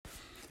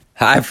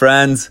Hi,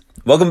 friends.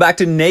 Welcome back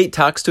to Nate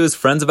Talks to his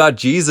friends about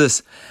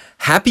Jesus.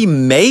 Happy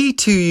May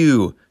to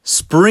you.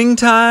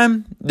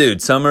 Springtime?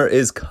 Dude, summer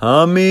is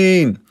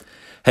coming.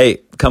 Hey,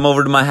 come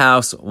over to my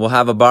house. We'll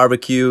have a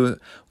barbecue,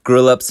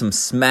 grill up some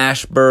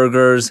smash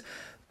burgers,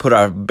 put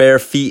our bare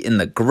feet in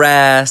the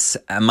grass.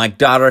 And my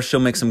daughter, she'll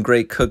make some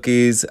great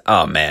cookies.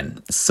 Oh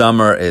man,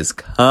 summer is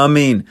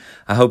coming.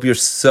 I hope you're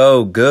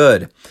so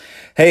good.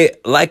 Hey,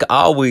 like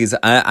always,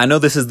 I know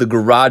this is the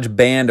garage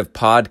band of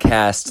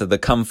podcasts, the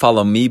Come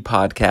Follow Me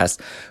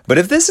podcast, but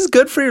if this is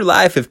good for your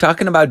life, if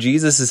talking about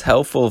Jesus is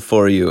helpful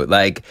for you,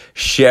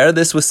 share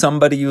this with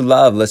somebody you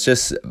love. Let's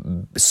just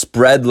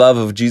spread love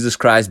of Jesus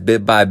Christ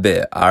bit by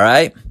bit, all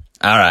right?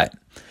 All right.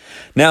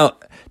 Now,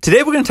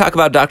 today we're going to talk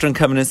about Doctrine and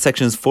Covenants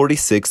sections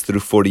 46 through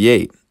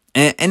 48.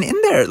 And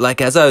in there,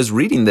 as I was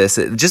reading this,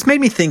 it just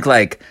made me think,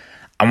 I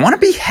want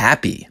to be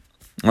happy.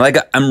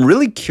 I'm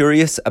really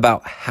curious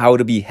about how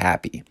to be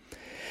happy.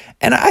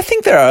 And I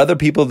think there are other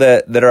people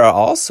that are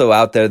also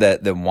out there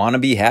that want to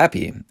be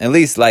happy. At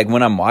least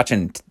when I'm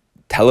watching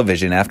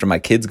television after my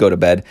kids go to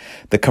bed,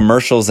 the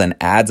commercials and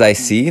ads I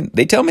see,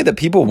 they tell me that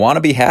people want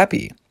to be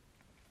happy.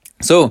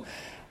 So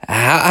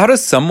how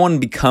does someone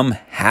become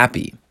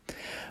happy?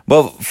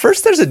 Well,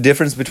 first there's a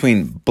difference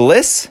between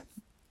bliss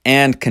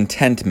and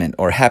contentment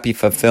or happy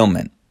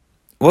fulfillment.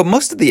 What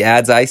most of the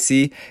ads I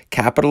see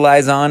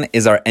capitalize on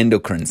is our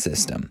endocrine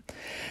system.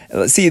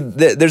 See,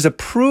 there's a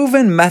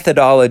proven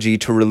methodology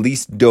to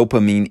release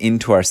dopamine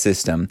into our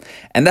system,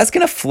 and that's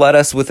going to flood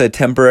us with a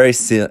temporary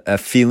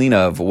feeling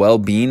of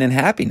well-being and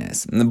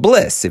happiness, and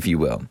bliss, if you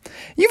will.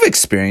 You've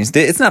experienced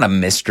it. It's not a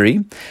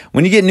mystery.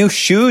 When you get new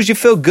shoes, you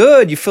feel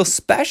good. You feel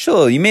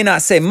special. You may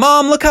not say,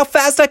 "Mom, look how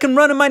fast I can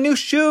run in my new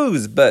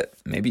shoes," but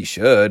maybe you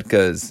should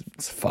because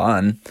it's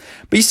fun.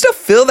 But you still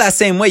feel that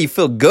same way. You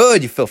feel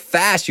good. You feel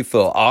fast. You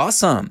feel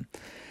awesome.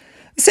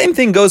 The same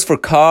thing goes for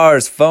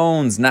cars,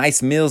 phones,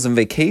 nice meals, and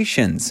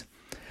vacations.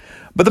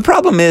 But the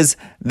problem is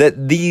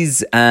that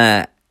these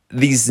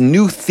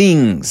new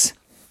things,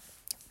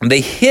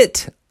 they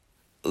hit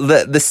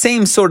the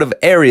same sort of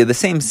area, the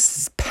same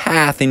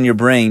path in your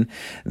brain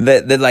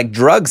that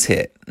drugs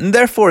hit. And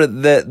therefore,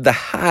 the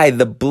high,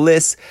 the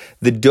bliss,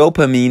 the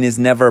dopamine is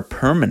never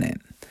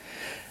permanent.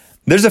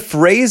 There's a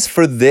phrase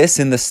for this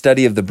in the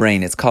study of the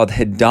brain. It's called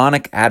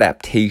hedonic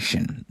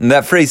adaptation. And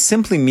that phrase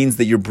simply means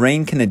that your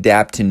brain can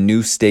adapt to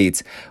new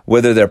states,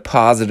 whether they're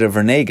positive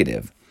or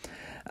negative.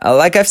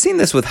 I've seen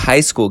this with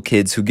high school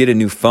kids who get a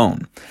new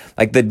phone.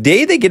 The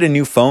day they get a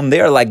new phone,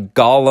 they are like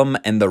Gollum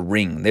and the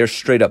Ring. They're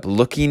straight up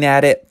looking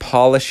at it,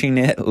 polishing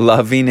it,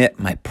 loving it.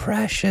 My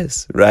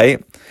precious,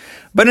 right?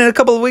 But in a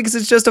couple of weeks,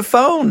 it's just a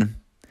phone.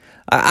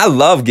 I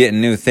love getting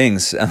new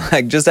things.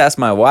 Just ask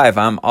my wife.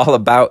 I'm all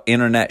about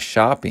internet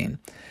shopping.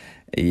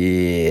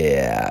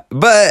 Yeah.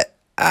 But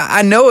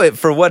I know it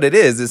for what it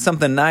is. It's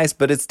something nice,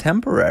 but it's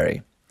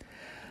temporary.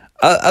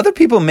 Other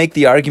people make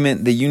the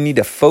argument that you need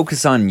to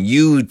focus on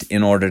you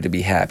in order to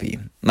be happy.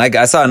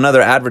 I saw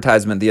another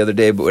advertisement the other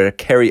day where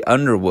Carrie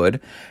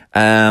Underwood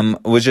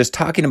was just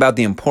talking about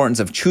the importance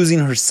of choosing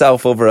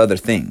herself over other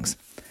things.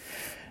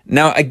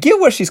 Now, I get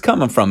where she's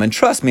coming from, and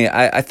trust me,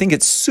 I think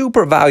it's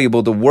super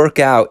valuable to work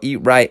out, eat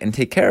right, and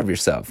take care of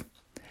yourself.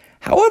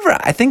 However,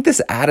 I think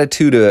this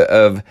attitude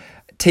of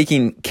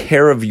taking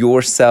care of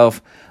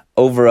yourself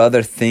over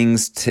other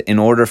things in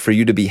order for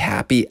you to be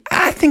happy,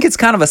 I think it's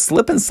kind of a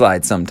slip and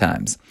slide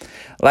sometimes.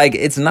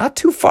 It's not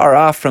too far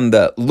off from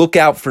the look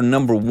out for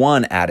number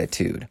one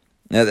attitude.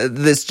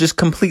 That's just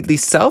completely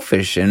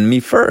selfish and me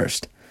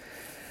first.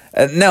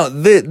 Now,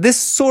 this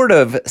sort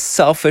of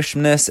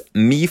selfishness,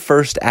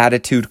 me-first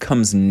attitude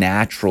comes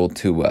natural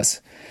to us.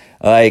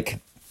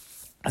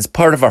 As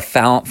part of our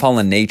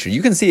fallen nature.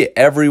 You can see it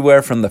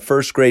everywhere from the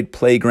first grade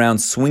playground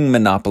swing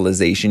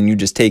monopolization, you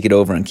just take it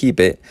over and keep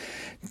it,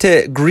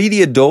 to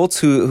greedy adults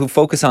who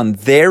focus on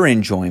their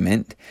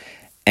enjoyment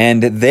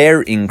and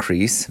their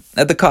increase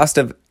at the cost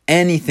of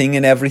anything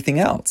and everything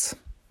else.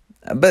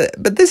 But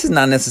this is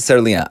not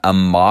necessarily a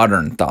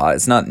modern thought.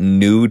 It's not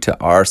new to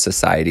our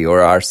society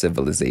or our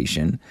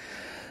civilization.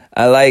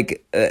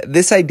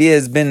 This idea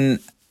has been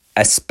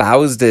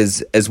espoused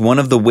as one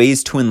of the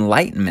ways to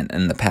enlightenment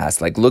in the past.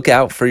 Look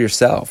out for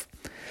yourself.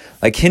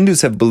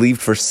 Hindus have believed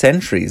for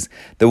centuries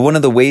that one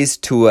of the ways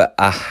to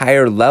a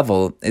higher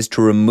level is to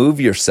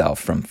remove yourself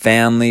from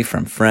family,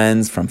 from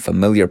friends, from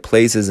familiar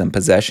places and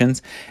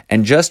possessions,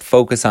 and just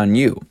focus on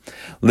you.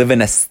 Live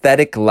an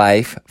aesthetic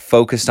life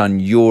focused on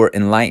your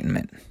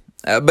enlightenment.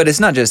 But it's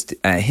not just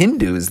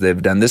Hindus that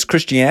have done this.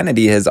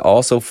 Christianity has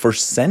also for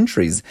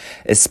centuries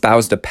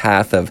espoused a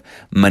path of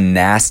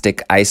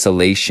monastic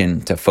isolation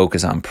to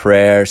focus on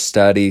prayer,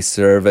 study,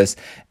 service,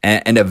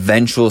 and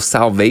eventual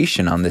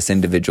salvation on this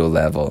individual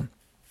level.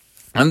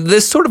 And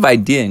this sort of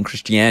idea in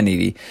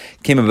Christianity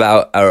came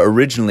about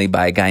originally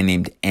by a guy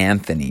named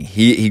Anthony.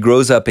 He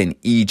grows up in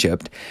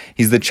Egypt.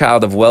 He's the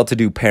child of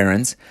well-to-do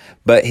parents,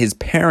 but his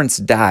parents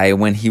die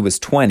when he was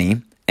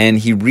 20, and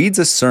he reads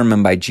a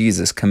sermon by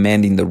Jesus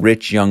commanding the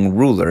rich young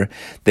ruler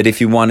that if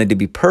he wanted to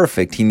be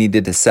perfect, he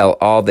needed to sell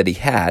all that he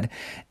had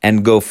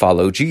and go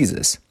follow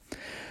Jesus.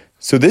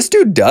 So this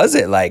dude does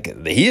it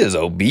like he is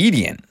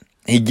obedient.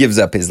 He gives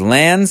up his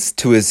lands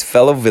to his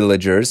fellow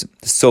villagers,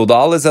 sold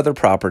all his other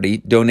property,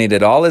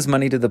 donated all his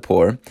money to the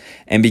poor,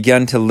 and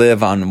began to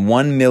live on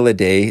 1 meal a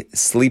day,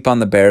 sleep on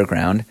the bare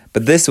ground.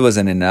 But this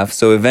wasn't enough,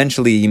 so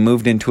eventually he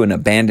moved into an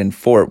abandoned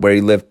fort where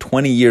he lived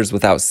 20 years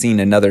without seeing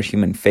another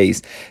human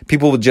face.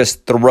 People would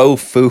just throw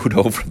food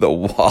over the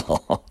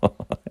wall.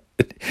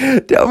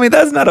 Tell me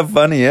that's not a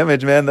funny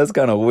image, man. That's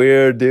kind of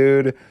weird,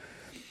 dude.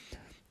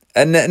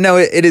 And no,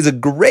 it is a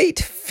great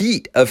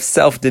feat of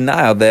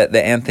self-denial that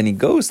Anthony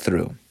goes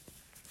through.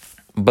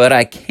 But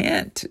I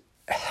can't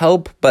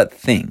help but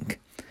think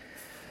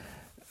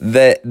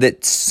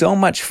that so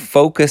much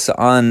focus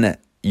on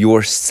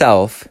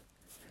yourself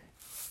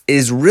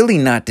is really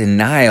not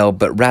denial,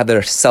 but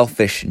rather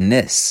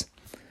selfishness.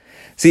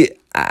 See,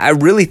 I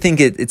really think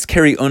it's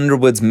Carrie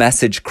Underwood's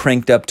message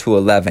cranked up to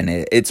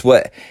 11. It's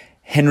what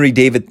Henry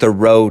David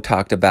Thoreau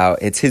talked about.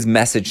 It's his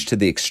message to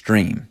the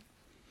extreme.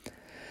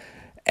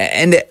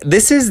 And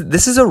this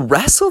is a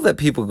wrestle that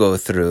people go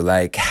through.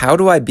 Like, how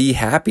do I be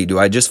happy? Do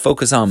I just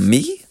focus on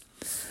me?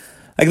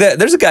 Like,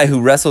 there's a guy who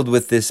wrestled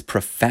with this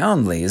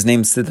profoundly. His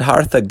name's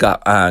Siddhartha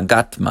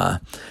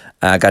Gautama.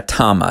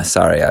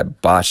 Sorry, I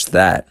botched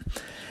that.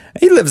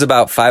 He lives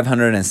about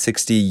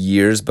 560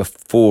 years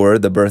before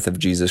the birth of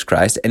Jesus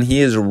Christ, and he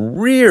is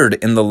reared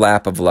in the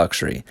lap of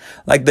luxury.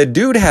 Like, the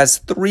dude has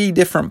 3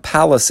 different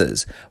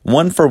palaces,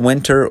 one for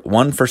winter,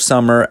 one for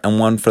summer, and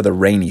one for the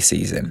rainy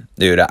season.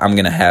 Dude, I'm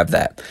going to have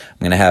that. I'm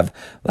going to have,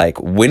 like,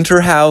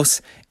 winter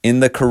house in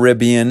the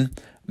Caribbean,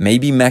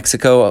 maybe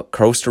Mexico,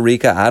 Costa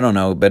Rica, I don't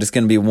know, but it's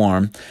going to be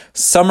warm.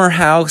 Summer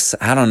house,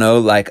 I don't know,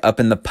 like up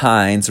in the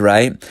pines,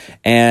 right?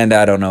 And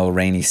I don't know,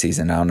 rainy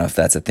season. I don't know if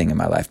that's a thing in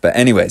my life. But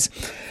anyways,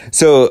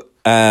 so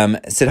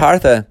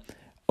Siddhartha,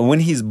 when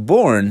he's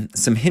born,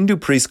 some Hindu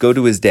priests go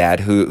to his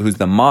dad, who's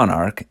the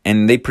monarch,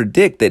 and they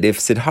predict that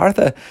if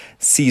Siddhartha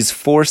sees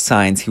 4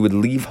 signs, he would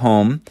leave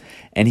home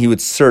and he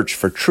would search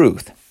for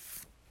truth.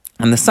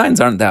 And the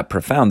signs aren't that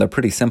profound. They're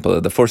pretty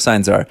simple. The 4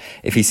 signs are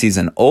if he sees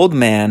an old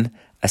man,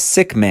 a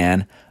sick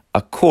man,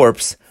 a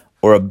corpse,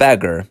 or a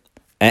beggar,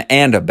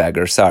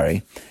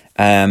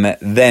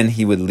 then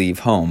he would leave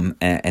home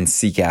and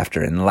seek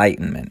after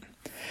enlightenment.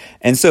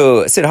 And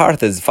so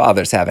Siddhartha's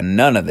father's having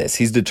none of this.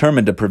 He's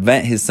determined to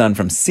prevent his son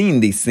from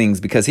seeing these things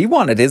because he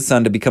wanted his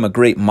son to become a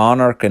great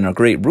monarch and a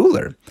great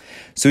ruler.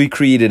 So he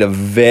created a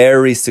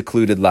very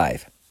secluded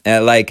life. I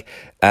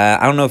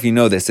don't know if you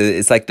know this.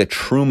 It's like the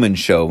Truman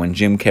Show when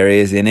Jim Carrey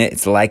is in it.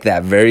 It's like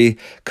that, very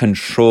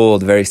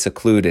controlled, very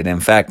secluded. In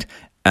fact,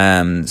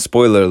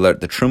 spoiler alert,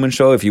 the Truman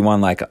Show, if you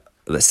want like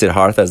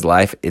Siddhartha's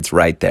life, it's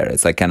right there.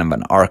 It's like kind of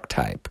an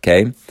archetype,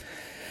 okay?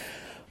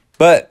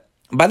 But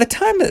by the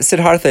time that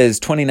Siddhartha is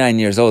 29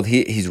 years old,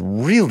 he's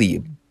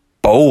really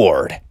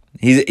bored.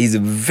 He's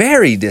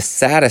very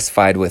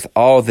dissatisfied with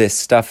all this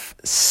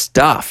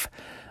stuff,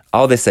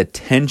 all this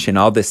attention,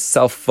 all this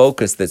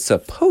self-focus that's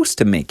supposed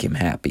to make him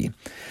happy.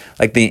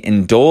 Like the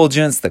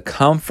indulgence, the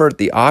comfort,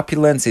 the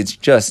opulence,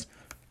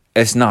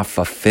 it's not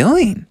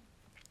fulfilling.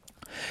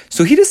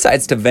 So he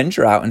decides to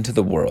venture out into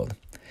the world.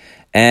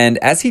 And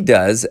as he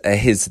does,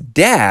 his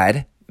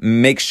dad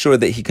makes sure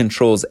that he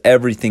controls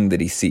everything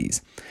that he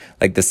sees.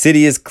 Like the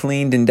city is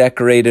cleaned and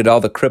decorated, all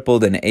the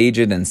crippled and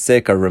aged and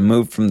sick are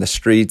removed from the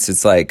streets.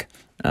 It's like,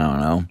 I don't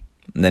know,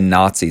 the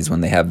Nazis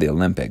when they have the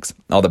Olympics.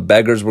 All the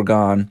beggars were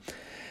gone.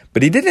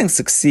 But he didn't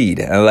succeed.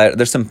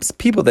 There's some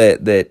people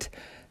that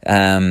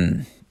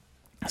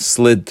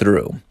slid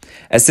through.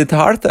 As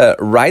Siddhartha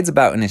rides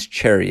about in his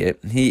chariot,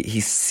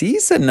 he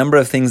sees a number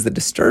of things that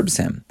disturbs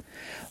him.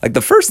 Like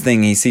the first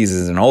thing he sees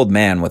is an old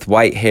man with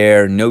white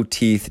hair, no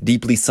teeth,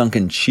 deeply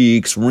sunken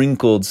cheeks,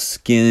 wrinkled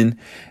skin,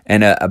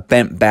 and a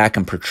bent back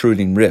and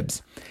protruding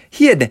ribs.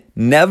 He had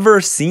never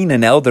seen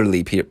an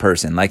elderly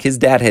person. Like his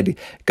dad had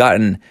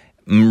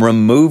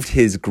removed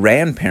his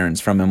grandparents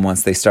from him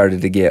once they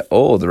started to get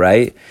old,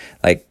 right?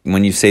 Like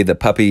when you say the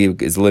puppy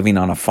is living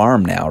on a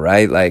farm now,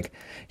 right? Like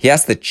he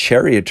asked the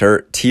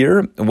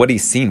charioteer what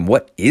he's seen.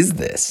 What is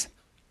this?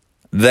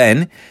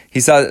 Then he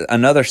saw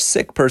another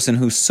sick person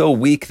who's so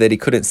weak that he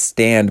couldn't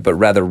stand, but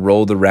rather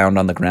rolled around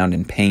on the ground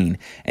in pain.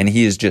 And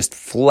he is just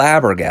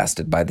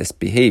flabbergasted by this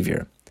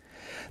behavior.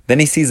 Then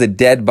he sees a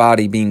dead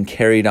body being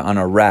carried on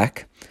a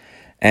rack.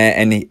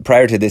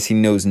 Prior to this, he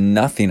knows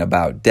nothing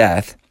about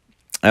death.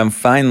 And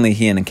finally,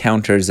 he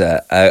encounters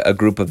a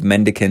group of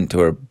mendicant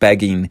or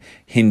begging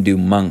Hindu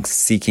monks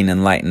seeking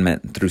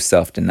enlightenment through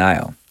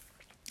self-denial.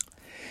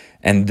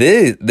 And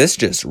this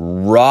just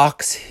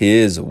rocks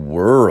his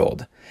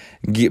world.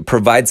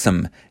 Provides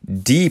some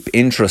deep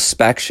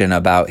introspection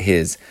about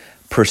his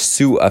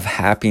pursuit of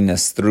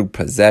happiness through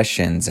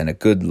possessions and a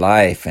good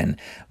life and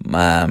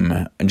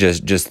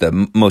just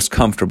the most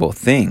comfortable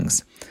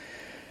things.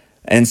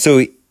 And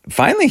so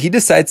finally, he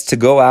decides to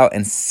go out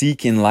and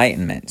seek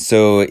enlightenment.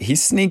 So he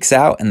sneaks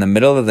out in the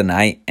middle of the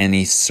night and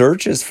he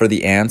searches for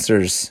the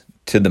answers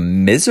to the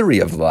misery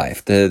of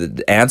life,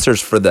 the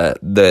answers for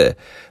the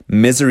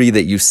misery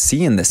that you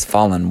see in this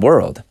fallen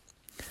world.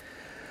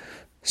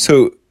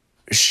 So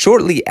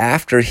shortly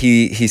after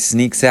he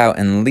sneaks out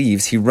and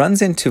leaves, he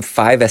runs into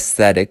 5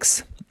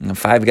 ascetics,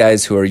 5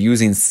 guys who are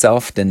using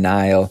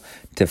self-denial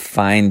to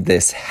find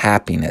this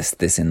happiness,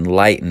 this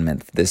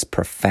enlightenment, this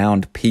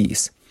profound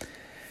peace.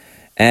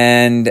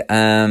 And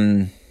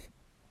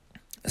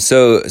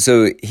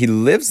so he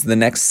lives the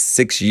next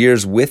 6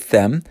 years with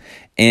them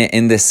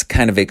in this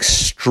kind of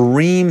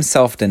extreme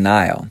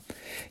self-denial.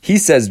 He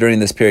says during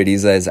this period, he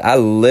says, I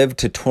lived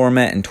to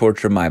torment and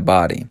torture my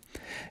body.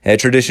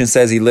 Tradition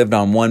says he lived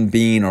on 1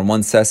 bean or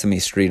 1 sesame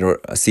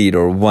seed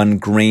or 1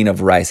 grain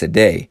of rice a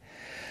day.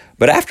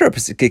 But after an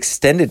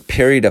extended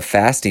period of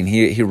fasting,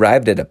 he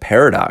arrived at a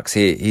paradox.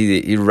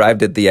 He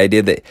arrived at the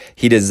idea that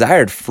he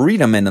desired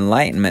freedom and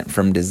enlightenment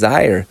from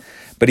desire,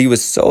 but he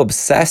was so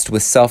obsessed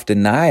with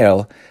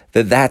self-denial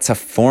that that's a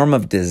form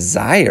of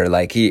desire.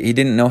 Like he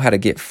didn't know how to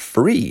get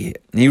free.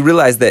 He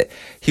realized that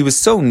he was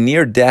so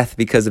near death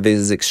because of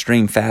his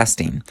extreme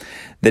fasting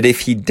that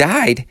if he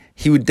died,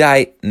 he would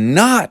die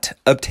not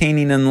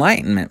obtaining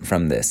enlightenment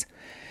from this.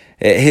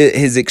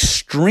 His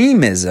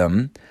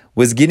extremism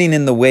was getting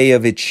in the way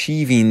of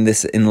achieving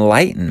this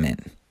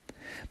enlightenment.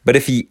 But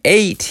if he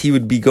ate, he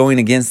would be going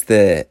against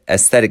the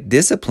ascetic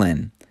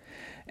discipline.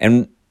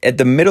 And at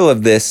the middle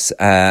of this,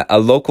 a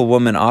local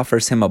woman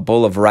offers him a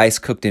bowl of rice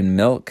cooked in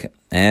milk,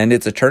 and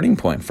it's a turning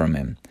point from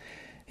him.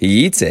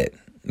 He eats it.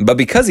 But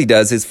because he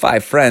does, his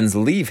 5 friends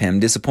leave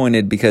him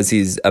disappointed because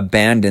he's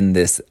abandoned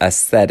this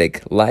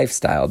ascetic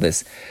lifestyle,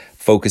 this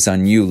focus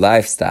on you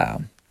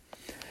lifestyle.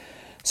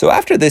 So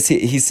after this,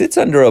 he sits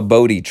under a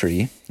Bodhi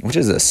tree, which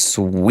is a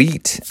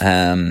sweet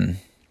name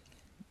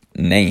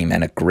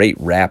and a great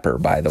rapper,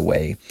 by the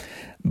way.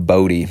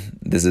 Bodhi.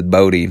 This is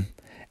Bodhi.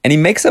 And he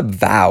makes a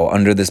vow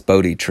under this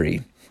Bodhi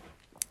tree.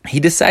 He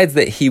decides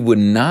that he would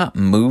not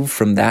move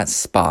from that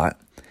spot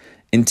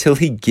until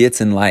he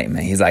gets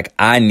enlightenment. He's like,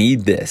 I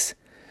need this.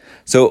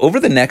 So over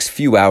the next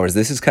few hours,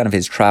 this is kind of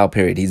his trial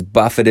period. He's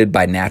buffeted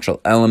by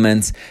natural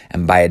elements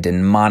and by a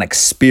demonic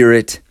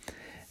spirit.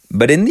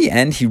 But in the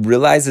end, he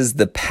realizes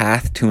the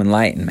path to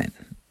enlightenment.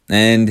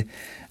 And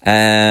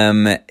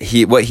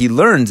what he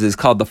learns is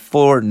called the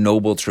 4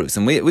 Noble Truths.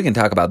 And we can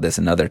talk about this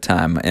another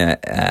time,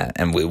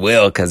 and we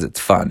will because it's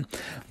fun.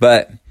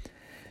 But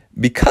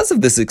because of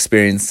this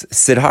experience,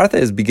 Siddhartha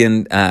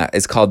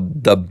is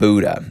called the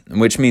Buddha,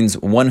 which means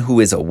one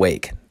who is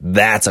awake.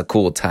 That's a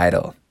cool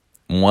title.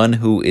 One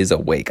who is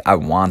awake. I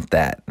want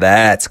that.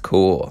 That's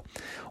cool.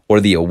 Or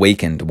the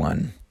awakened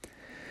one.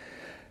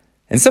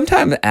 And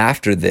sometime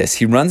after this,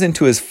 he runs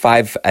into his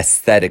 5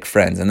 ascetic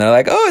friends, and they're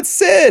like, oh, it's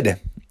Sid.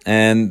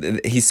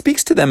 And he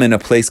speaks to them in a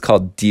place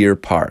called Deer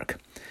Park.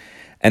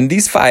 And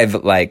these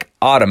 5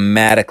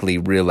 automatically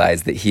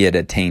realize that he had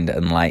attained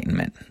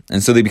enlightenment.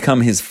 And so they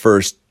become his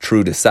first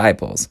true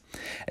disciples.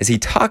 As he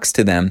talks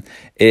to them,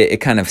 it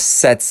kind of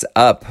sets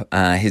up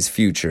his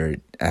future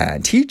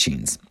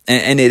teachings.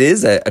 And it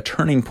is a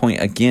turning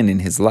point again in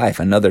his life,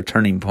 another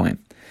turning point.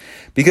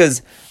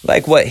 Because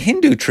like what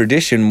Hindu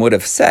tradition would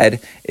have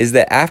said is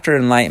that after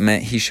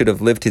enlightenment, he should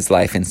have lived his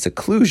life in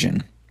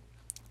seclusion.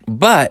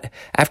 But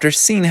after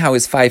seeing how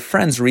his 5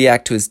 friends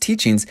react to his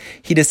teachings,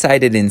 he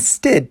decided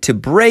instead to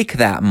break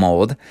that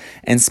mold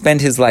and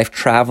spend his life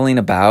traveling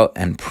about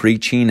and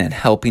preaching and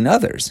helping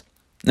others.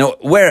 Now,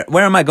 where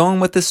am I going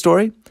with this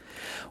story?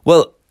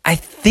 Well, I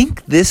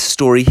think this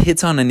story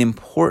hits on an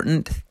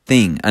important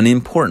thing, an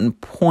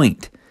important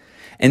point.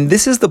 And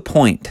this is the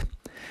point.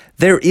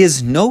 There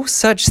is no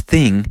such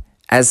thing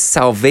as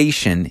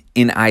salvation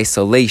in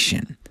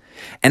isolation.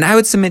 And I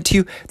would submit to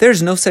you,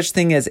 there's no such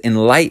thing as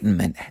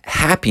enlightenment,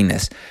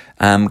 happiness,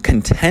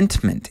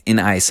 contentment in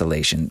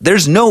isolation.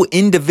 There's no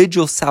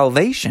individual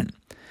salvation.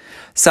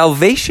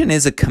 Salvation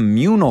is a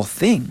communal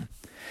thing.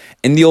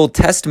 In the Old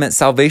Testament,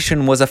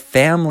 salvation was a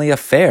family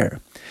affair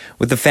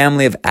with the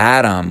family of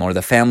Adam or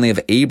the family of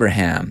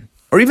Abraham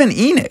or even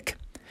Enoch.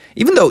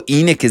 Even though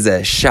Enoch is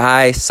a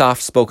shy,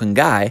 soft-spoken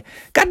guy,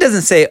 God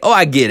doesn't say, oh,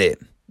 I get it.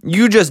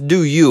 You just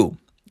do you.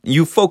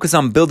 You focus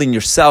on building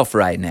yourself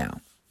right now.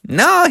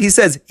 No, he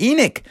says,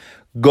 Enoch,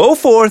 go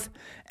forth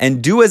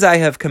and do as I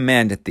have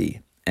commanded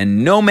thee.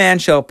 And no man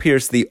shall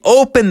pierce thee.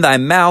 Open thy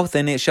mouth,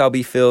 and it shall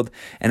be filled,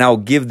 and I will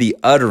give thee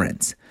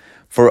utterance.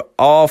 For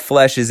all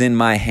flesh is in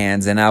my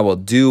hands, and I will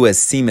do as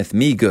seemeth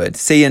me good.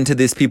 Say unto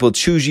this people,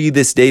 choose ye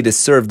this day to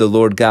serve the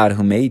Lord God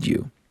who made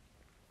you.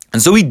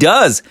 And so he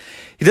does.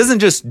 He doesn't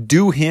just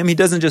do him. He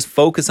doesn't just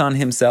focus on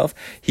himself.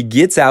 He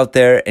gets out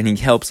there and he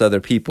helps other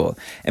people.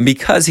 And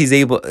because he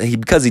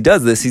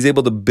does this, he's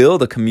able to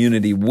build a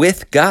community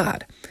with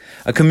God,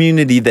 a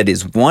community that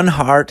is one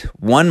heart,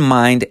 one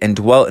mind, and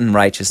dwelt in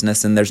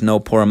righteousness, and there's no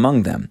poor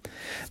among them.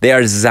 They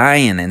are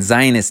Zion, and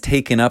Zion is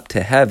taken up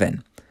to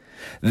heaven.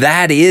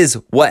 That is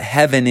what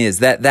heaven is.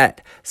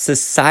 That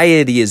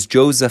society is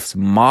Joseph's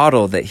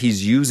model that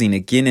he's using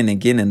again and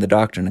again in the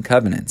Doctrine and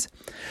Covenants.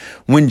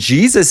 When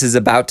Jesus is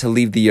about to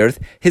leave the earth,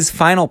 his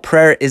final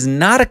prayer is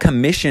not a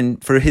commission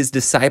for his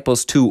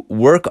disciples to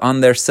work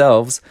on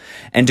themselves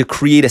and to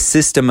create a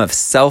system of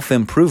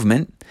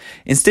self-improvement.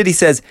 Instead, he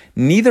says,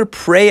 neither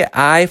pray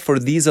I for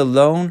these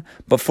alone,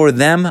 but for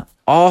them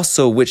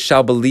also which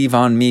shall believe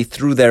on me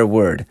through their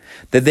word,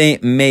 that they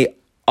may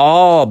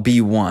all be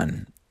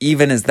one,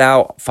 even as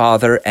thou,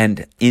 Father,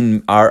 and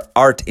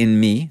art in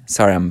me.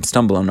 Sorry, I'm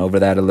stumbling over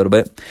that a little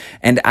bit.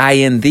 And I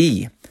in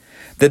thee,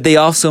 that they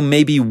also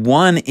may be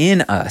one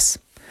in us,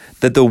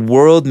 that the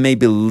world may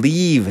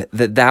believe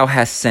that thou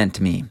hast sent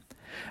me.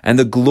 And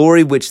the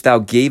glory which thou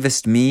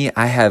gavest me,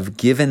 I have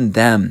given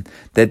them,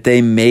 that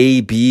they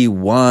may be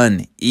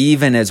one,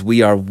 even as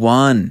we are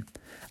one.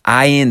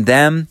 I in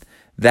them,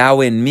 thou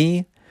in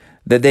me,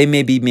 that they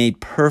may be made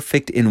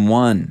perfect in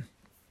one.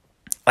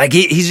 Like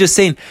he's just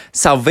saying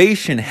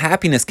salvation,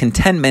 happiness,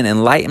 contentment,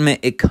 enlightenment,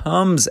 it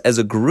comes as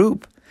a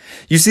group.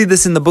 You see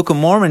this in the Book of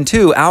Mormon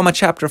too, Alma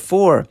chapter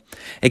 4.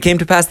 It came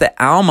to pass that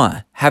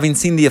Alma, having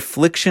seen the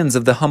afflictions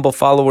of the humble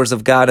followers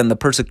of God and the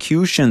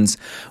persecutions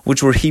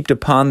which were heaped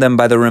upon them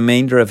by the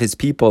remainder of his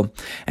people,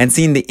 and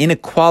seeing the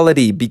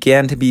inequality,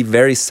 began to be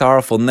very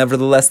sorrowful.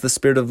 Nevertheless, the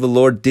Spirit of the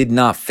Lord did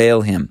not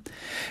fail him.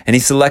 And he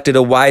selected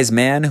a wise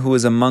man who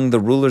was among the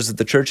rulers of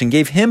the church and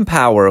gave him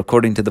power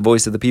according to the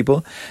voice of the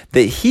people,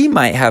 that he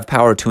might have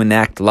power to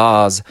enact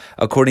laws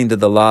according to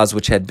the laws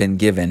which had been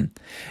given,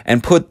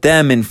 and put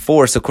them in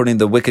force according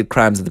to the wicked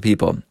crimes of the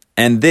people.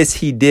 And this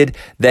he did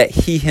that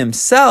he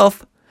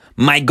himself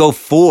might go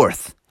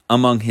forth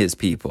among his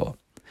people,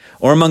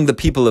 or among the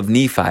people of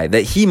Nephi,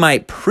 that he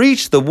might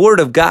preach the word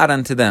of God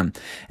unto them,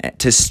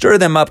 to stir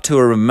them up to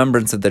a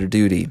remembrance of their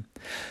duty.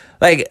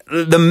 Like,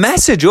 the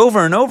message over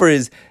and over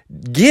is,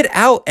 get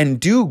out and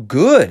do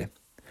good.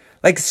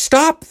 Like,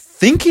 stop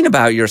thinking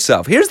about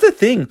yourself. Here's the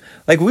thing.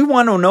 Like, we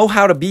want to know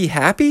how to be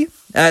happy.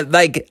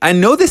 I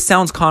know this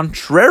sounds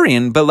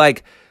contrarian,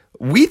 but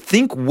we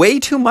think way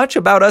too much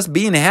about us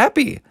being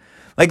happy.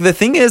 Like, the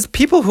thing is,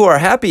 people who are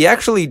happy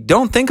actually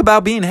don't think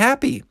about being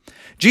happy.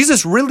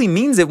 Jesus really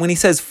means it when he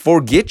says,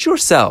 forget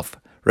yourself,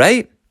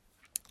 right?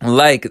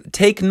 Like,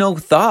 take no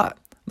thought.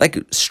 Like,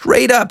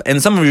 straight up.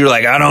 And some of you are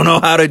like, I don't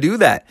know how to do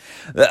that.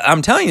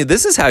 I'm telling you,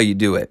 this is how you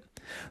do it.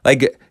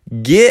 Like,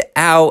 get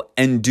out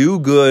and do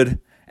good.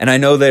 And I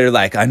know they're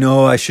like, I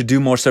know I should do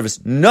more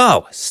service.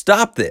 No,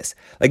 stop this.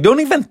 Like, don't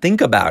even think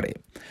about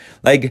it.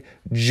 Like,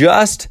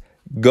 just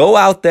go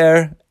out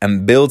there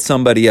and build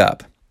somebody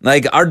up.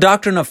 Like, our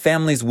doctrine of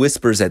families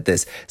whispers at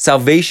this.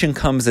 Salvation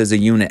comes as a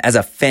unit, as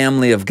a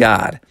family of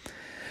God.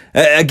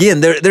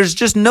 Again, there's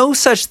just no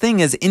such thing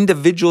as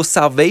individual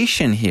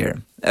salvation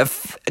here.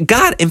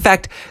 God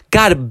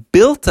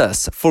built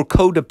us for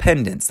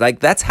codependence.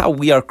 Like, that's how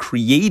we are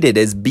created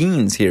as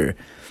beings here.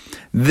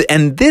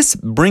 And this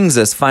brings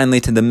us finally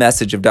to the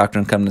message of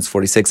Doctrine and Covenants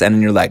 46.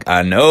 And you're like,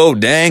 I know,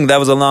 dang, that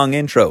was a long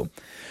intro.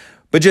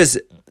 But just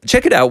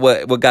check it out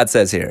what God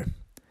says here.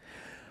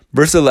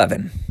 Verse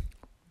 11.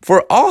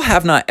 For all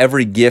have not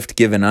every gift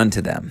given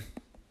unto them.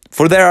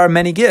 For there are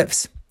many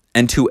gifts,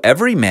 and to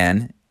every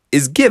man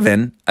is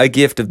given a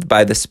gift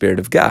by the Spirit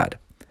of God.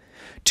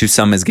 To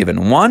some is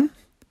given one,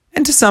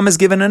 and to some is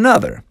given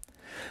another,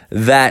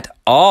 that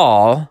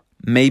all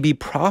may be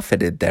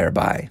profited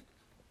thereby.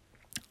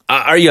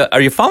 Are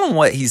you following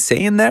what he's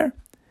saying there?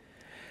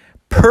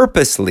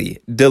 Purposely,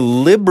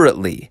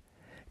 deliberately,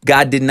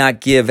 God did not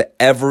give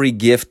every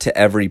gift to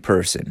every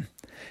person.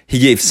 He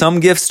gave some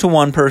gifts to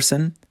one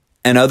person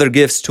and other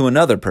gifts to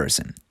another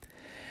person,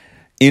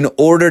 in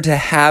order to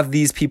have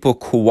these people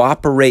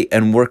cooperate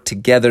and work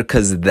together,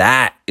 because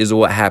that is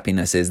what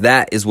happiness is.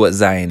 That is what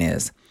Zion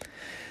is.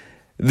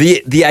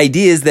 The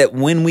idea is that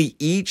when we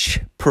each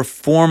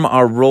perform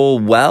our role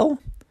well,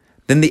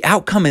 then the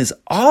outcome is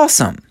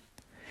awesome.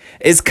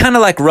 It's kind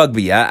of like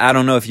rugby. I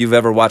don't know if you've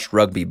ever watched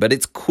rugby, but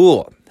it's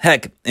cool.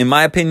 Heck, in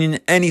my opinion,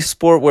 any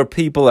sport where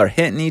people are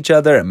hitting each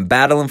other and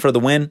battling for the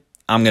win,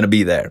 I'm going to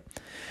be there.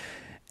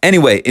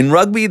 Anyway, in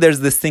rugby, there's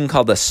this thing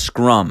called a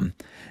scrum.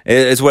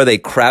 It's where they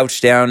crouch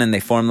down and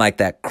they form like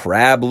that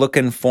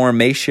crab-looking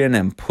formation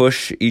and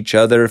push each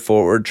other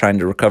forward trying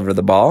to recover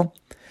the ball.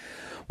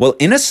 Well,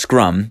 in a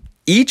scrum,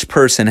 each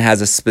person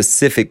has a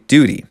specific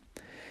duty.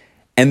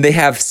 And they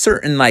have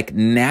certain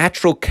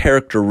natural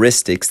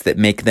characteristics that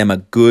make them a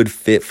good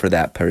fit for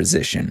that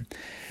position.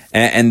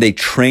 And they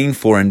train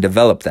for and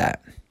develop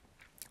that.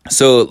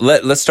 So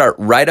let's start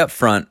right up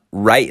front,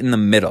 right in the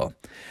middle.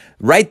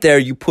 Right there,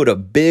 you put a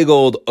big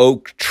old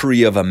oak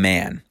tree of a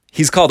man.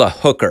 He's called a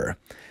hooker.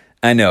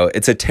 I know,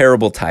 it's a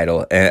terrible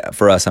title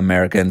for us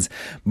Americans,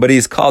 but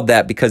he's called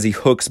that because he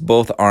hooks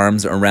both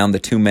arms around the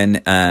two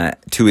men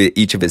to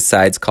each of his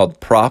sides,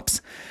 called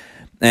props.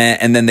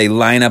 And then they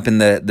line up in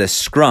the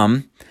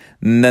scrum.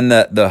 And then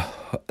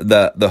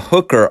the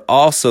hooker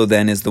also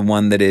then is the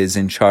one that is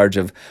in charge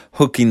of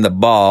hooking the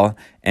ball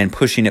and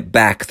pushing it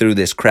back through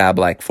this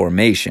crab-like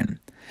formation.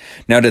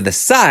 Now to the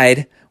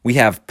side, we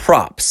have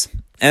props.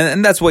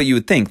 And that's what you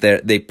would think.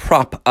 They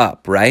prop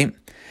up, right?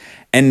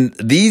 And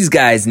these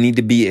guys need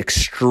to be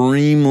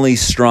extremely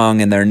strong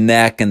in their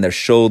neck and their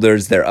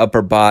shoulders, their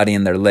upper body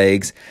and their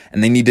legs.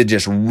 And they need to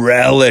just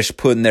relish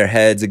putting their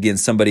heads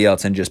against somebody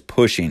else and just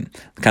pushing,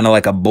 kind of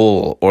like a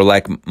bull or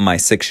like my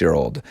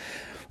 6-year-old.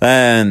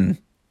 And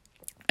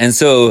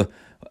so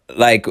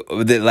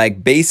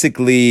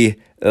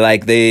basically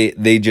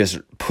they just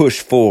push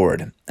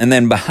forward. And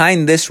then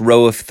behind this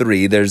row of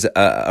 3, there's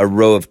a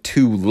row of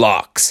 2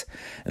 locks.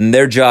 And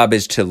their job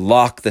is to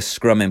lock the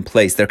scrum in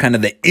place. They're kind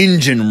of the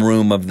engine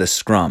room of the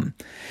scrum.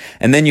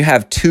 And then you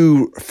have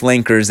 2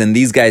 flankers, and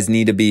these guys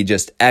need to be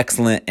just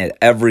excellent at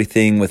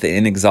everything with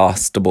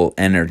inexhaustible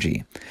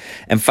energy.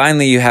 And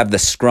finally, you have the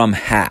scrum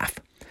half.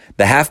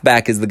 The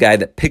halfback is the guy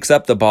that picks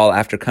up the ball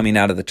after coming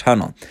out of the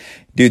tunnel.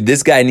 Dude,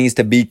 this guy needs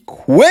to be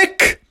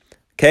quick,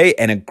 okay?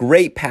 And a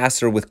great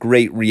passer with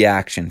great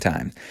reaction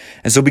time.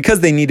 And so because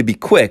they need to be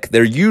quick,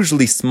 they're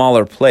usually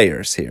smaller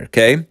players here,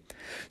 okay?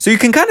 So you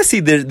can kind of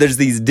see there's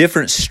these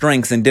different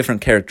strengths and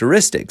different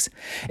characteristics.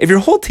 If your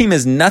whole team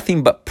is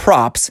nothing but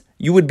props,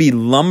 you would be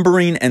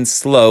lumbering and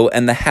slow,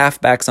 and the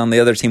halfbacks on the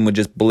other team would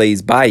just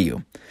blaze by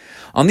you.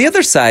 On the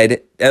other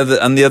side,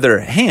 on the other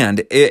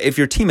hand, if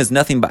your team is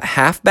nothing but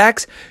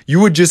halfbacks, you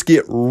would just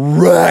get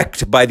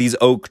wrecked by these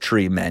oak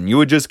tree men. You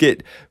would just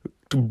get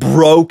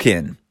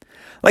broken.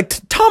 Like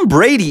Tom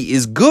Brady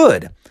is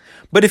good,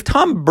 but if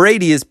Tom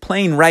Brady is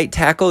playing right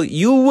tackle,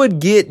 you would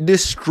get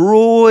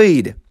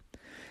destroyed.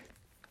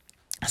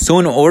 So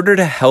in order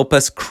to help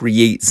us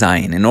create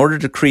Zion, in order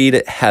to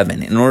create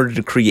heaven, in order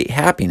to create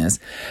happiness,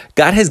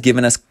 God has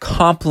given us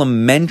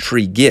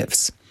complementary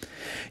gifts.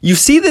 You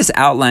see this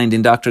outlined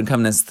in Doctrine and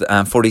Covenants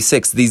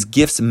 46, these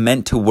gifts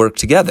meant to work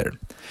together.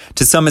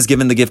 To some is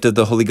given the gift of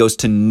the Holy Ghost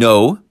to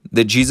know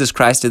that Jesus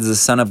Christ is the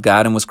Son of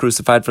God and was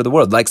crucified for the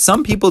world. Like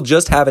some people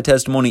just have a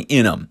testimony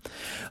in them.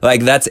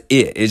 Like that's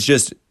it. It's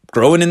just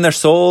growing in their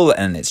soul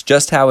and it's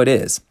just how it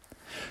is.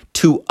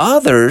 To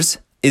others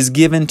is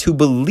given to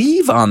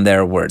believe on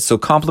their word. So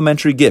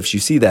complementary gifts, you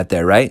see that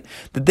there, right?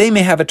 That they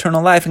may have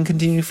eternal life and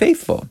continue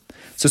faithful.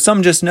 So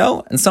some just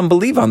know and some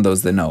believe on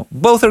those that know.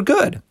 Both are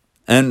good.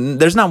 And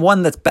there's not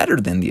one that's better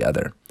than the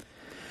other.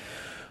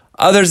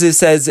 Others, it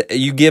says,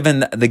 you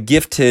given the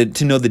gift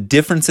to know the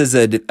differences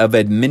of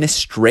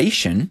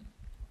administration,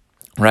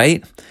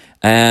 right?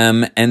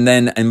 And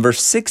then in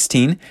verse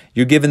 16,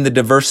 you're given the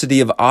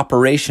diversity of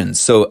operations.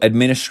 So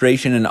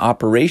administration and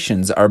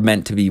operations are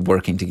meant to be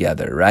working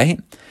together, right?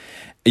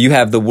 You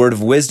have the word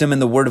of wisdom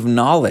and the word of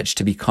knowledge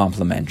to be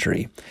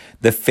complementary.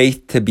 The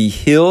faith to be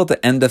healed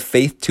and the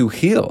faith to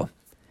heal.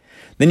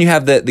 Then you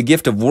have the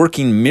gift of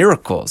working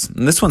miracles.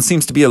 And this one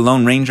seems to be a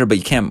lone ranger, but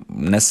you can't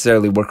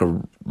necessarily work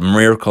a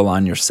miracle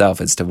on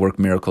yourself. It's to work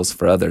miracles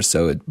for others.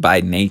 So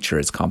by nature,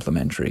 it's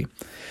complementary.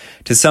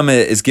 To some,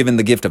 it is given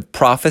the gift of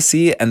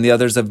prophecy and the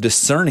others of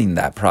discerning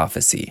that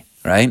prophecy,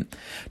 right?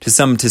 To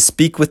some, to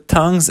speak with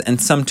tongues and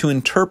some to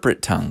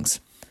interpret tongues.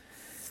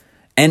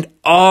 And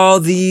all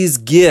these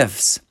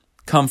gifts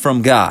come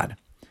from God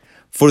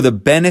for the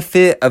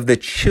benefit of the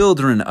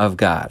children of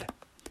God.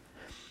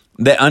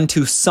 That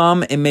unto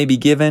some it may be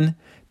given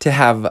to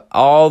have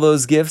all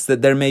those gifts,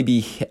 that there may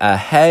be a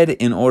head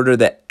in order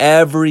that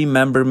every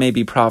member may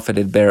be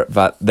profited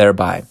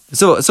thereby.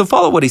 So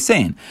follow what he's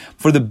saying.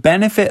 For the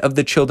benefit of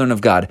the children of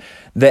God,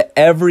 that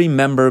every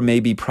member may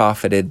be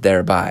profited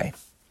thereby.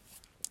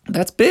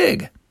 That's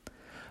big.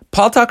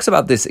 Paul talks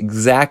about this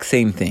exact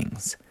same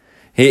things.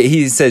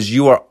 He says,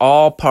 you are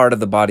all part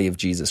of the body of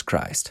Jesus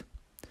Christ.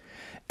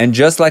 And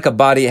just like a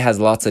body, it has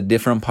lots of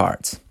different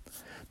parts.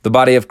 The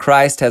body of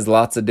Christ has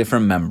lots of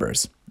different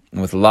members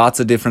with lots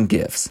of different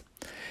gifts.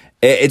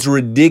 It's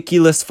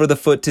ridiculous for the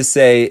foot to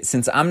say,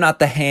 since I'm not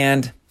the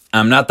hand,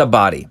 I'm not the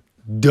body.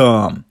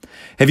 Dumb.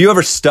 Have you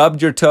ever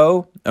stubbed your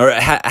toe or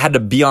had to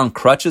be on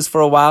crutches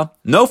for a while?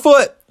 No,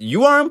 foot,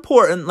 you are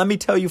important. Let me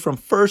tell you from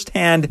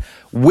firsthand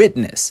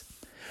witness.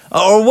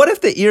 Or what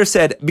if the ear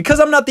said, because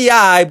I'm not the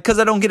eye, because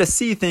I don't get to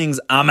see things,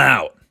 I'm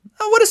out.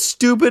 Oh, what a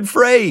stupid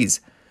phrase.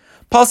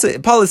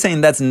 Paul is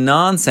saying that's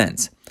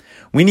nonsense.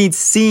 We need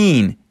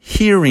seeing,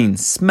 hearing,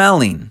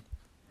 smelling.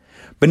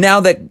 But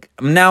now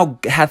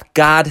hath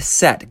God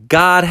set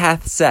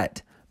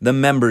the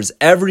members,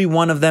 every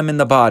one of them in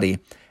the body,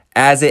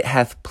 as it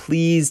hath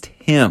pleased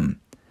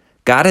him.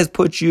 God has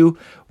put you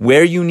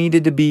where you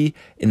needed to be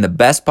in the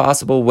best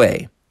possible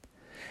way.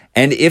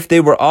 And if they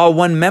were all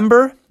one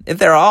member, if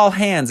they're all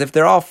hands, if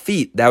they're all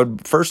feet, that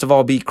would first of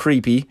all be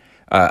creepy.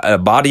 A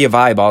body of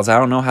eyeballs, I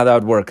don't know how that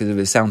would work because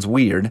it sounds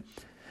weird.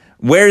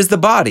 Where is the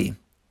body?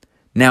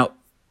 Now,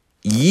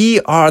 ye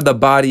are the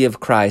body of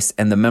Christ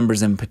and the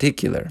members in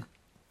particular.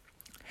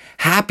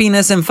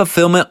 Happiness and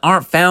fulfillment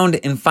aren't found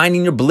in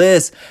finding your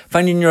bliss,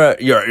 finding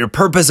your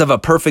purpose of a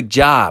perfect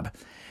job.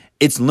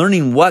 It's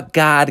learning what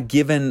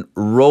God-given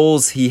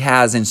roles he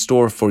has in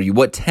store for you,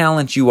 what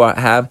talents you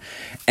have,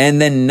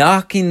 and then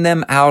knocking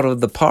them out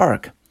of the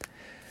park.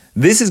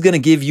 This is going to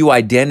give you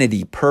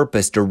identity,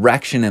 purpose,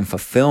 direction, and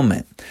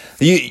fulfillment.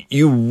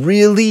 You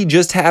really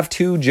just have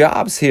 2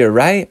 jobs here,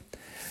 right?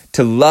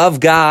 To love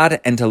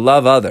God and to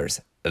love others.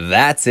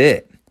 That's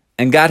it.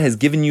 And God has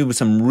given you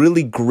some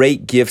really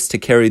great gifts to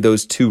carry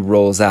those 2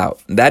 roles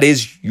out. That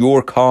is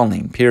your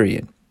calling,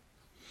 period.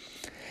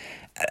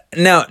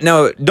 Now,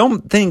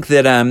 don't think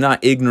that I'm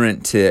not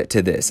ignorant to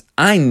this.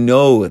 I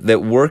know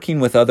that working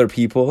with other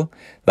people,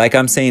 like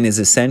I'm saying, is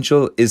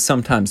essential, is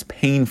sometimes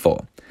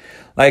painful.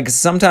 Like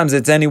sometimes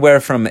it's anywhere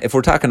from, if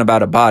we're talking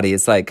about a body,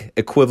 it's like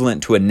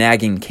equivalent to a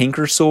nagging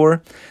canker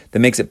sore that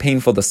makes it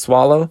painful to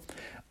swallow,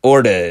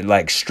 or to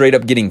like straight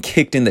up getting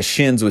kicked in the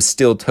shins with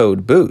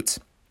steel-toed boots.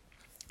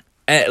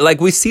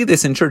 Like we see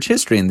this in church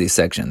history in these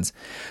sections.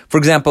 For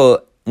example,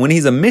 when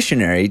he's a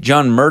missionary,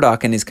 John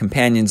Murdoch and his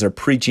companions are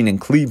preaching in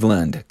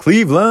Cleveland.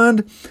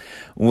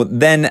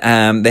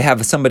 Then they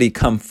have somebody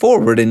come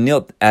forward and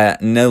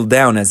kneel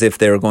down as if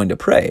they were going to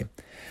pray.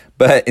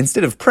 But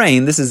instead of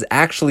praying, this is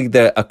actually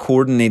a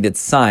coordinated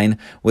sign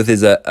with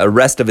his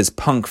arrest of his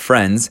punk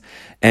friends.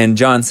 And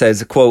John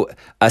says, quote,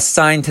 "a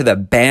sign to the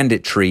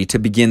banditry to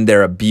begin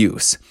their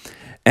abuse."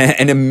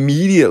 And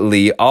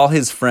immediately all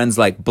his friends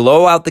like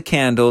blow out the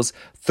candles,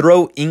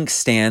 throw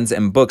inkstands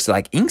and books.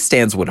 Like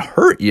inkstands would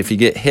hurt you if you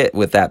get hit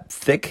with that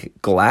thick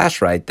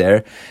glass right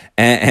there,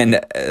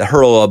 and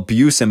hurl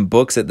abuse and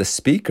books at the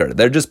speaker.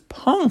 They're just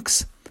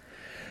punks.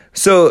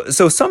 So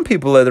some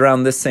people at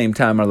around this same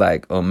time are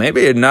like, well,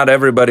 maybe not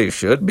everybody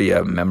should be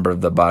a member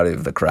of the body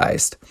of the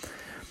Christ.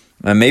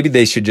 Maybe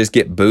they should just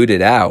get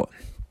booted out.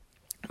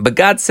 But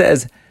God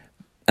says,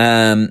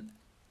 again,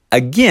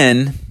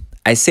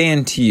 I say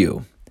unto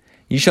you,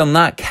 you shall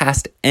not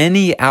cast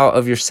any out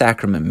of your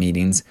sacrament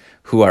meetings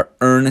who are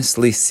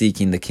earnestly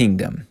seeking the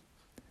kingdom.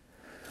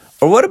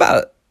 Or what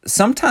about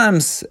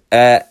sometimes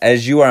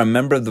as you are a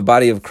member of the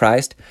body of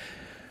Christ,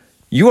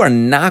 you are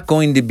not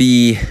going to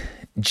be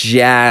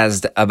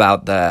jazzed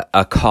about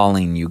a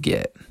calling you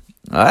get.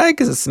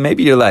 Because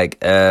maybe you're like,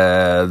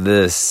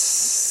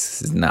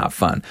 this is not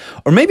fun.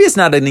 Or maybe it's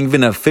not even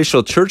an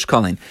official church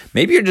calling.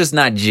 Maybe you're just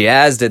not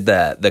jazzed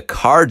at the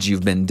cards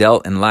you've been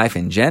dealt in life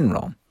in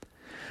general.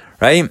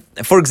 Right?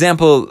 For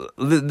example,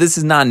 this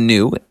is not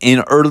new.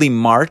 In early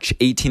March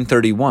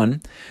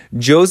 1831,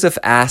 Joseph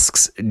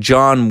asks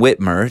John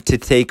Whitmer to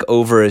take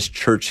over as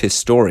church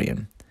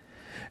historian.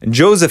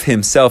 Joseph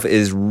himself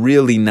is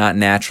really not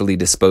naturally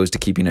disposed to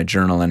keeping a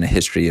journal and a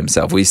history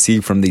himself. We see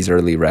from these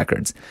early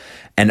records.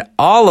 And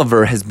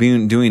Oliver has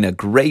been doing a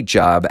great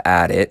job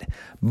at it,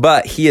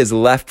 but he is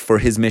left for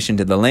his mission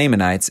to the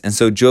Lamanites. And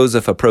so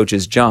Joseph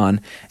approaches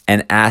John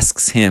and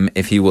asks him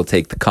if he will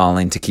take the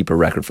calling to keep a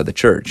record for the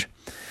church.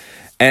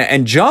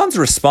 And John's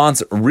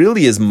response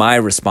really is my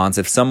response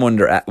if someone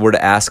were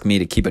to ask me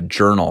to keep a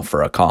journal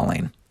for a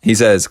calling. He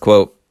says,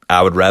 quote,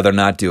 "I would rather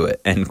not do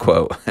it," end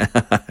quote.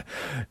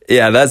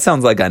 Yeah, that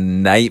sounds like a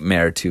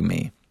nightmare to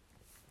me.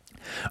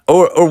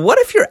 Or what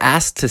if you're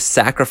asked to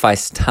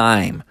sacrifice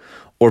time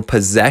or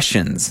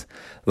possessions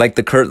like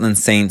the Kirtland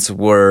Saints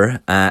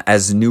were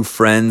as new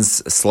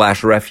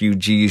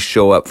friends/refugees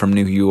show up from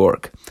New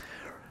York?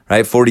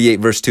 Right, 48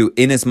 verse 2,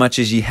 "Inasmuch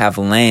as ye have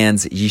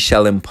lands, ye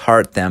shall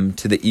impart them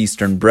to the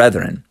eastern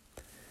brethren."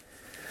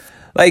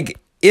 Like,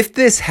 if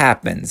this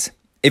happens,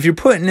 if you're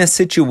put in a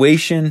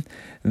situation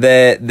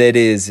that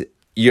is,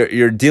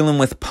 you're dealing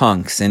with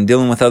punks and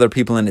dealing with other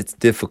people and it's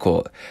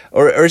difficult,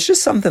 or it's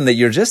just something that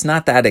you're just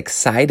not that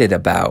excited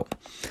about,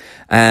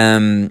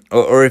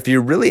 or if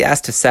you're really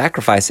asked to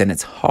sacrifice and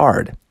it's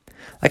hard,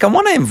 like I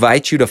want to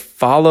invite you to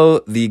follow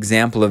the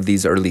example of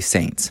these early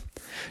saints.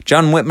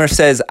 John Whitmer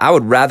says, "I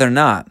would rather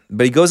not,"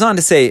 but he goes on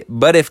to say,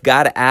 "But if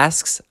God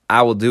asks,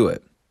 I will do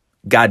it."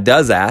 God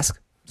does ask,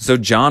 so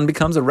John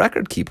becomes a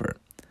record keeper.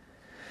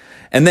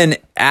 And then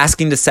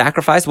asking to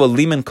sacrifice, well,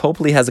 Lehman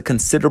Copley has a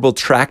considerable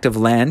tract of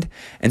land,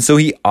 and so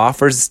he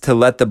offers to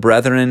let the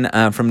brethren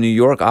from New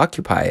York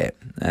occupy it.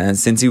 And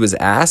since he was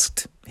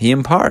asked, he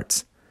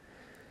imparts.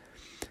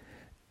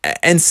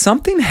 And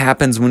something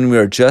happens when we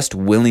are just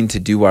willing to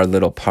do our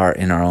little part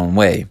in our own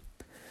way.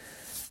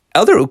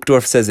 Elder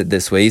Uchtdorf says it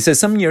this way. He says,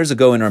 some years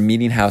ago in our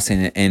meeting house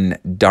in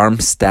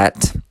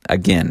Darmstadt,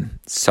 again,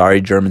 sorry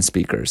German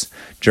speakers,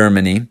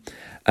 Germany,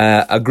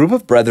 a group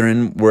of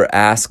brethren were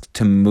asked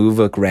to move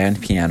a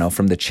grand piano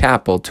from the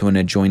chapel to an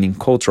adjoining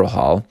cultural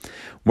hall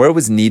where it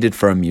was needed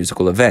for a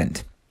musical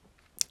event.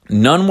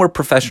 None were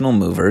professional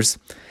movers,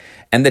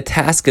 and the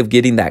task of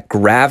getting that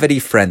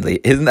gravity-friendly,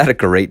 isn't that a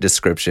great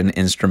description,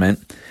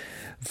 instrument,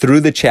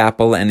 through the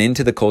chapel and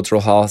into the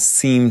cultural hall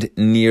seemed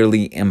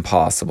nearly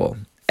impossible.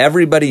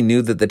 Everybody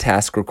knew that the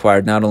task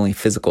required not only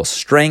physical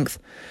strength,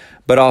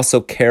 but also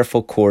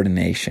careful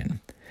coordination.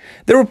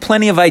 There were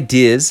plenty of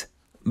ideas,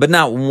 but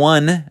not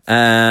one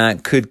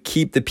could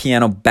keep the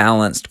piano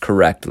balanced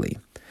correctly.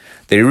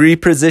 They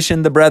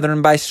repositioned the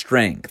brethren by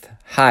strength,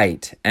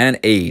 height, and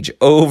age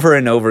over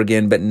and over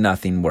again, but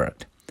nothing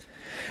worked.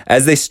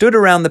 As they stood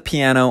around the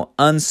piano,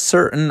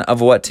 uncertain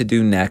of what to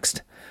do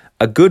next,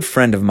 a good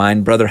friend of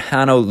mine, Brother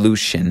Hanno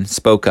Lucien,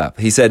 spoke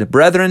up. He said,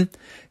 "Brethren,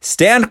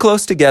 stand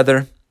close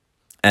together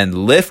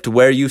and lift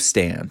where you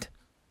stand."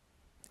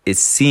 It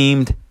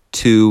seemed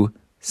too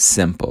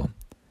simple.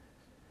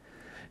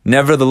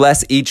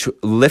 Nevertheless, each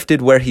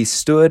lifted where he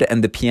stood,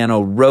 and the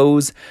piano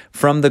rose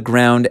from the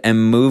ground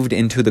and moved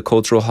into the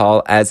cultural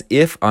hall as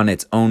if on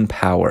its own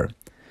power.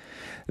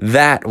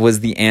 That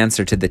was the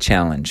answer to the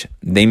challenge.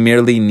 They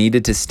merely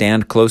needed to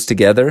stand close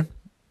together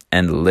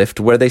and lift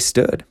where they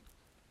stood.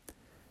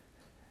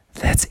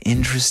 That's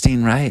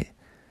interesting, right?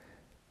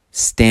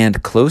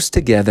 Stand close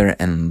together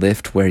and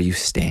lift where you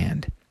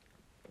stand.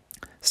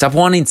 Stop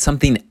wanting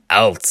something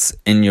else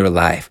in your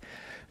life.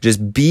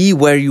 Just be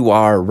where you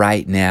are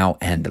right now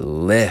and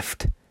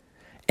lift.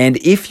 And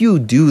if you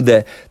do,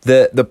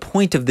 the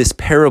point of this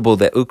parable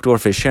that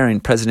Uchtdorf is sharing,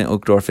 President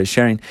Uchtdorf is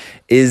sharing,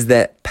 is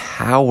that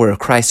power,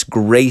 Christ's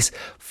grace,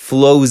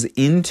 flows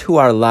into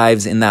our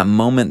lives in that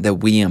moment that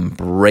we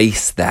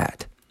embrace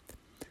that.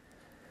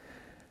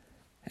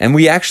 And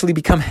we actually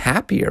become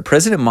happier.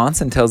 President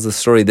Monson tells the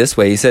story this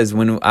way. He says,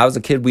 when I was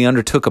a kid, we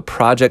undertook a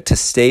project to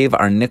save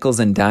our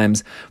nickels and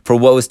dimes for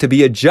what was to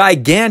be a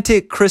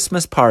gigantic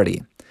Christmas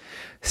party.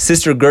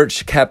 Sister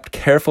Gertsch kept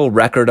careful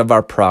record of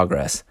our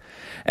progress.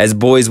 As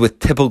boys with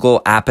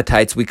typical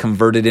appetites, we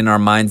converted in our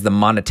minds the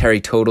monetary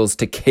totals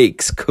to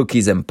cakes,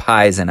 cookies, and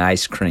pies and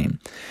ice cream.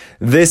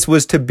 This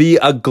was to be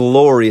a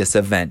glorious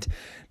event.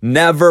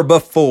 Never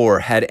before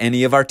had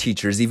any of our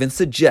teachers even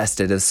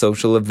suggested a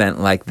social event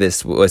like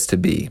this was to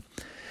be.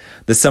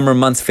 The summer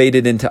months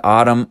faded into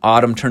autumn,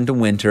 autumn turned to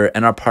winter,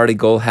 and our party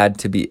goal had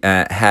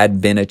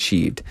been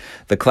achieved.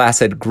 The class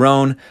had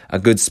grown, a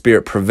good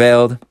spirit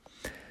prevailed.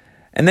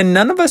 And then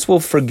none of us will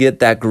forget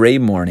that gray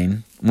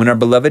morning when our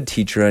beloved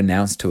teacher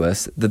announced to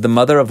us that the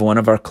mother of one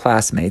of our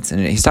classmates,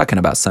 and he's talking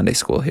about Sunday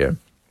school here,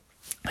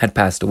 had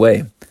passed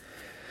away.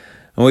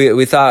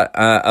 We thought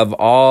of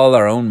all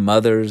our own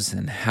mothers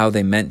and how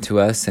they meant to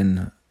us,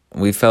 and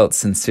we felt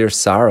sincere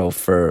sorrow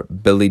for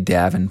Billy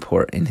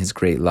Davenport in his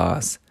great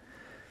loss.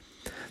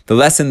 The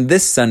lesson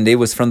this Sunday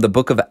was from the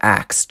book of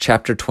Acts,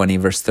 chapter 20,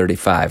 verse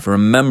 35.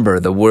 Remember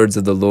the words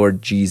of the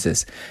Lord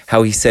Jesus,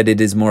 how he said it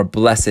is more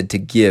blessed to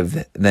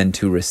give than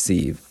to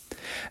receive.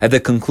 At the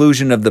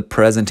conclusion of the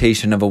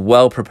presentation of a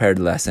well-prepared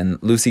lesson,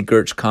 Lucy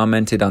Gertsch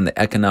commented on the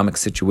economic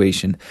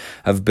situation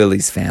of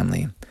Billy's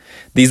family.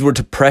 These were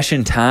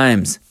depression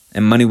times,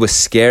 and money was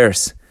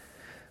scarce.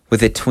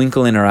 With a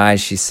twinkle in her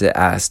eyes, she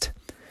asked,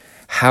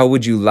 "How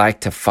would you like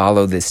to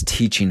follow this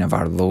teaching of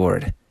our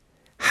Lord?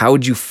 How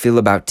would you feel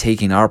about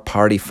taking our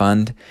party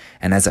fund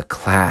and as a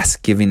class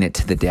giving it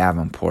to the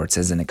Davenports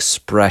as an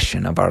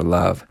expression of our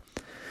love?"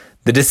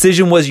 The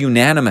decision was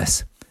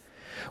unanimous.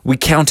 We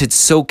counted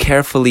so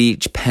carefully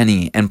each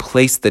penny and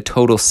placed the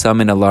total sum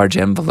in a large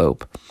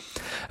envelope.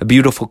 A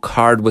beautiful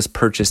card was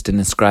purchased and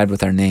inscribed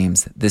with our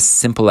names. This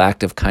simple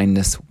act of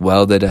kindness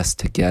welded us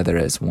together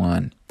as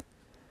one.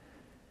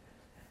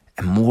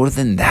 And more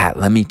than that,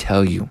 let me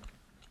tell you,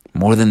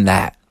 more than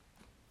that,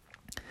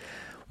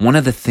 one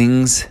of the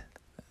things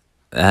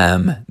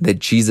that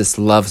Jesus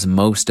loves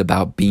most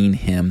about being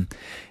him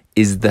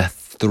is the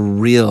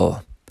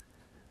thrill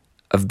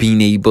of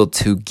being able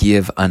to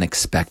give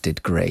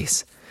unexpected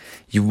grace.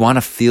 You want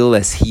to feel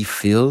as he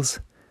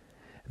feels?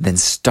 Then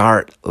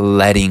start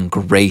letting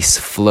grace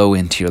flow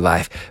into your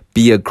life.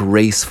 Be a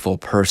graceful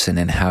person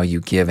in how you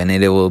give, and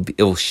it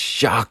will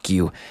shock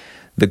you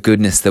the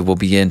goodness that will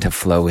begin to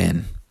flow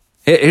in.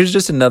 Here's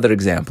just another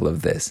example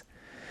of this.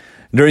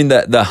 During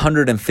the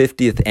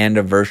 150th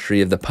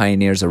anniversary of the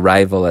Pioneers'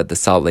 arrival at the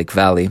Salt Lake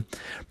Valley,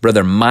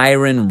 Brother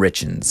Myron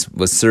Richens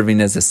was serving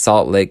as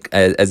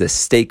a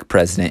stake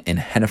president in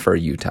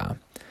Hennifer, Utah.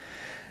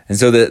 And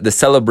so the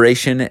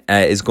celebration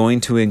is going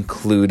to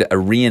include a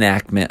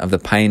reenactment of the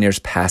Pioneers'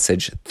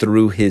 passage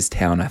through his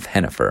town of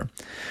Hennifer.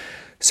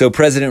 So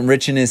President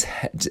Richens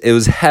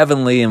was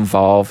heavily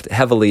involved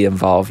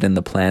in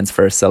the plans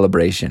for a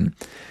celebration.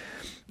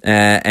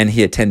 And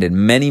he attended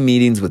many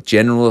meetings with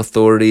general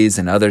authorities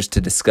and others to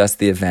discuss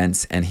the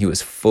events, and he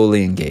was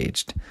fully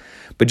engaged.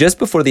 But just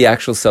before the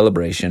actual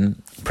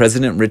celebration,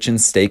 President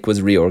Richens' stake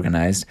was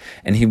reorganized,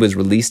 and he was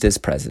released as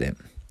president.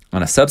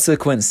 On a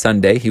subsequent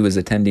Sunday, he was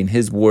attending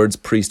his ward's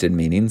priesthood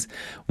meetings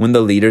when the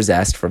leaders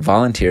asked for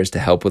volunteers to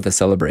help with the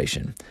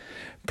celebration.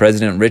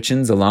 President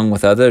Richens, along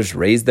with others,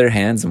 raised their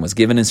hands and was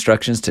given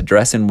instructions to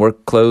dress in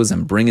work clothes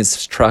and bring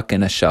his truck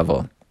and a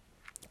shovel.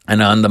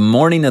 And on the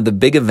morning of the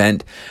big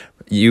event,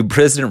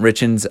 President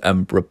Richens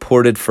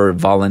reported for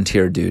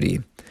volunteer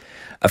duty.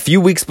 A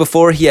few weeks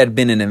before, he had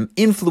been an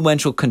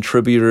influential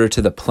contributor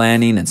to the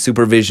planning and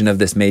supervision of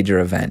this major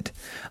event.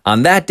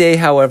 On that day,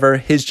 however,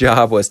 his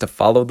job was to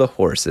follow the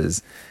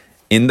horses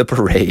in the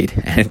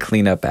parade and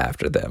clean up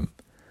after them.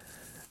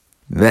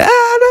 What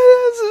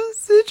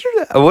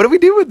do we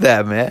do with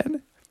that,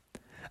 man?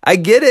 I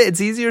get it.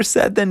 It's easier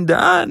said than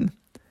done.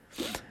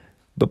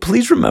 But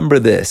please remember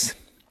this.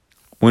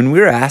 When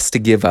we're asked to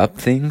give up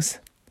things,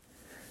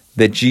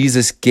 that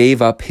Jesus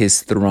gave up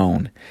his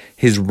throne,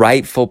 his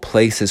rightful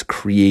place as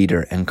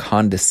creator, and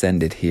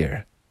condescended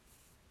here.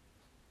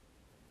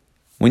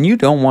 When you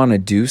don't want to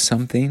do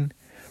something,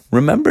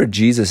 remember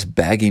Jesus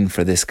begging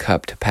for this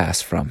cup to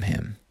pass from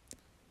him.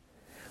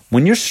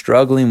 When you're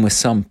struggling with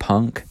some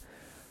punk,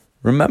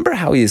 remember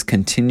how he has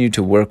continued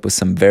to work with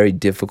some very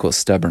difficult,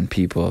 stubborn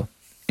people,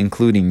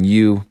 including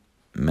you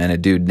and a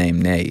dude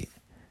named Nate.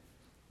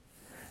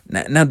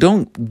 Now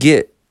don't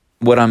get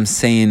what I'm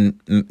saying,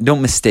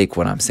 don't mistake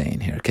what I'm saying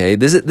here, okay?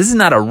 This is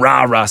not a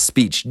rah-rah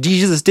speech.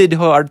 Jesus did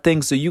hard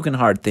things so you can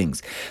hard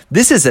things.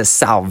 This is a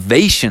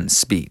salvation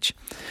speech.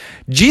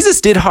 Jesus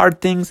did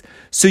hard things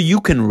so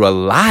you can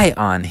rely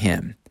on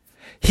him.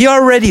 He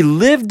already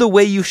lived the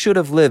way you should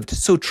have lived.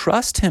 So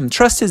trust him.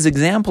 Trust his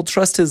example.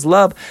 Trust his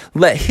love.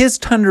 Let his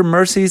tender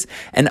mercies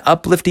and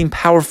uplifting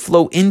power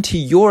flow into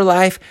your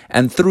life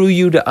and through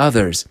you to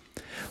others.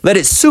 Let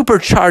it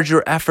supercharge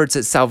your efforts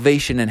at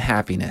salvation and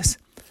happiness.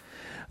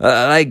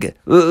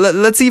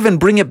 Let's even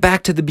bring it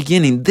back to the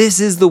beginning. This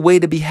is the way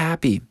to be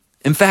happy.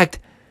 In fact,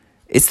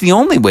 it's the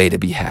only way to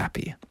be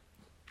happy.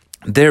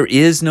 There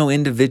is no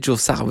individual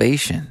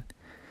salvation.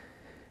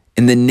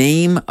 In the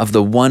name of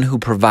the one who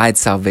provides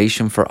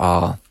salvation for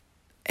all,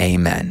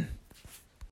 amen.